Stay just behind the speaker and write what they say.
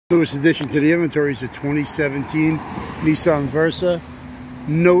Newest addition to the inventory is a 2017 Nissan Versa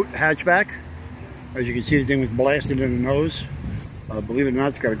Note hatchback. As you can see, the thing was blasted in the nose. Believe it or not,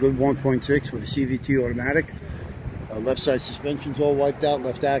 it's got a good 1.6 with a CVT automatic. Left side suspension's all wiped out,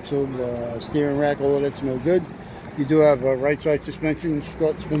 left axle, steering rack, all of that's no good. You do have a right side suspension,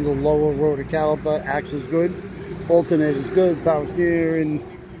 strut, spindle, lower, rotor caliper, axle's good, alternator's good, power steering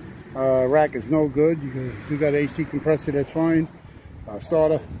rack is no good. You do got AC compressor, that's fine.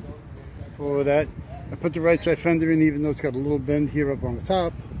 Starter, all of that. I put the right side fender in, even though it's got a little bend here up on the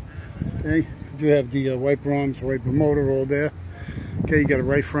top. Okay, you do have the wiper arms, wiper motor, all there. Okay, you got a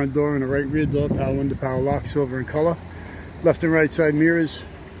right front door and a right rear door, power window, power lock, silver in color. Left and right side mirrors,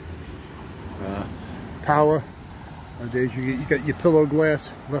 power. You got your pillow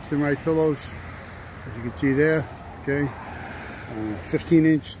glass, left and right pillows, as you can see there. Okay,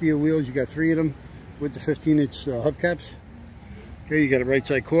 15-inch steel wheels. You got 3 of them with the 15-inch hubcaps. Okay, you got a right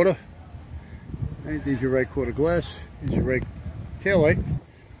side quarter. Right, there's your right quarter glass. There's your right taillight.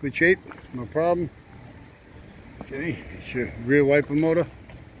 Good shape, no problem. Okay, it's your rear wiper motor.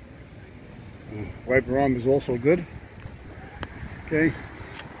 Wiper arm is also good. Okay,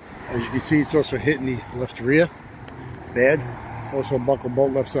 as you can see, it's also hitting the left rear. Bad. Also buckle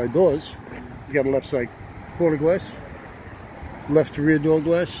bolt left side doors. You got a left side quarter glass, left to rear door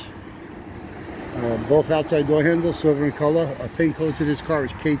glass. Both outside door handles, silver in color. Our paint code to this car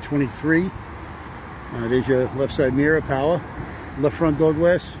is K23. There's your left side mirror, power. Left front door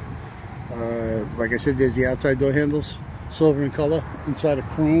glass. Like I said, there's the outside door handles, silver in color, inside of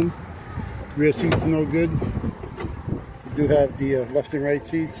chrome. Rear seats no good. You do have the left and right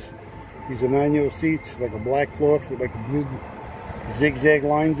seats. These are manual seats, like a black cloth with like a blue zigzag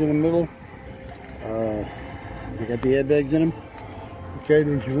lines in the middle. They got the airbags in them. Okay,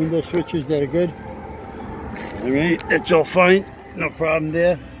 there's your window switches that are good. Alright, that's all fine, no problem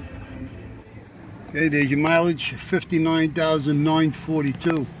there. Okay, there's your mileage,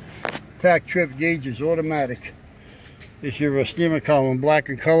 59,942. Tack trip gauges, automatic. There's your steering column, black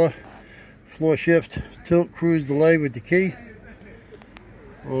in color. Floor shift, tilt, cruise, delay with the key.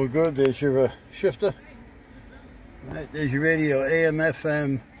 All good. There's your shifter. Right, there's your radio, AM,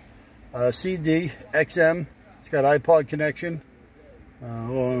 FM, CD, XM. It's got iPod connection.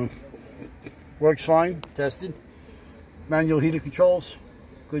 Works fine, tested. Manual heater controls,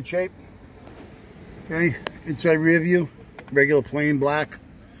 good shape. Okay, inside rear view, regular plain black.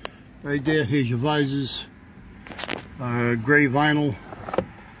 Right there, here's your visors. Gray vinyl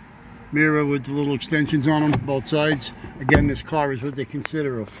mirror with the little extensions on them, both sides. Again, this car is what they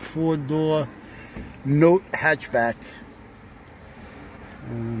consider a 4-door Note hatchback.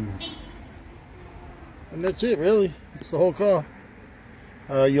 And that's it, really. It's the whole car.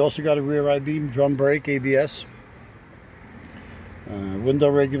 You also got a rear I-beam, drum brake, ABS. Window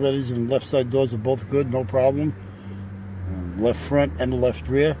regulators and left side doors are both good, no problem. Left front and left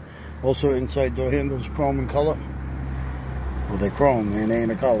rear. Also inside door handles, chrome in color. Well, they're chrome, they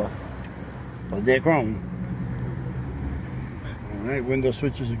ain't a color. But they're chrome. Alright, window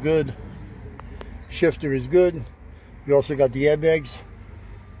switches are good. Shifter is good. You also got the airbags.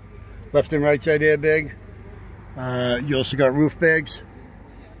 Left and right side airbag. You also got roof bags.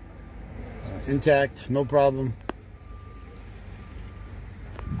 Intact, no problem.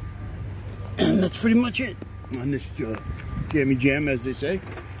 And that's pretty much it on this jammy jam, as they say.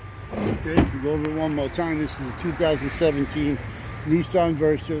 Okay, if we go over it one more time, this is a 2017 Nissan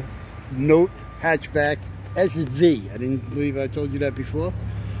Versa Note hatchback SV. I didn't believe I told you that before.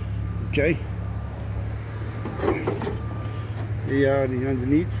 Okay. They are the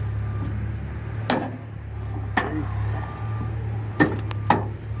underneath. Okay.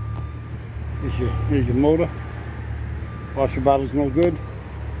 Here's your motor. Washer bottle's no good.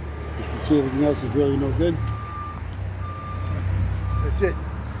 You can see everything else is really no good. That's it.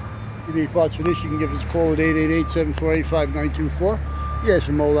 If you need parts for this, you can give us a call at 888-748-5924. Yes,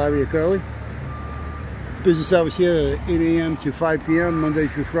 from old Larry Curly. Business hours here at 8 a.m. to 5 p.m. Monday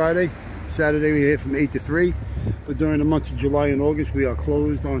through Friday. Saturday we're here from 8 to 3. But during the months of July and August we are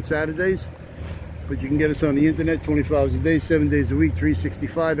closed on Saturdays. But you can get us on the internet 24 hours a day, 7 days a week,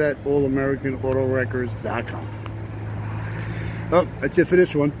 365 at allamericanautorecords.com. Well, that's it for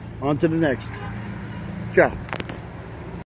this one. On to the next. Ciao.